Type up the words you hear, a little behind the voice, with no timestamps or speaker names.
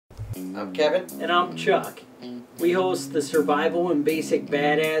I'm Kevin. And I'm Chuck. We host the Survival and Basic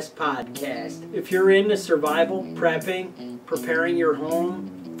Badass podcast. If you're into survival, prepping, preparing your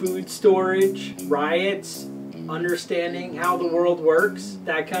home, food storage, riots, understanding how the world works,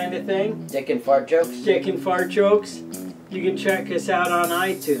 that kind of thing. Dick and fart jokes. Dick and fart jokes. You can check us out on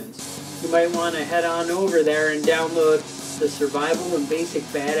iTunes. You might want to head on over there and download the Survival and Basic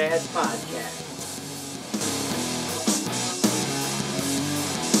Badass podcast.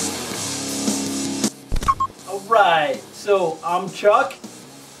 Alright, so I'm Chuck.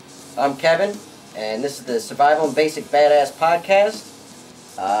 I'm Kevin, and this is the Survival and Basic Badass podcast.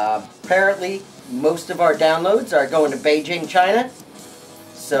 Apparently, most of our downloads are going to Beijing, China.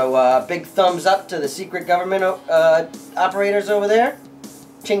 So, big thumbs up to the secret government operators over there.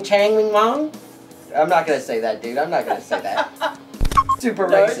 Ching Chang Wing Wong. I'm not going to say that, dude. I'm not going to say that. Super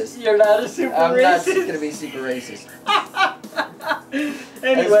racist. You're not a super racist? I'm not going to be super racist.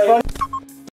 Anyway.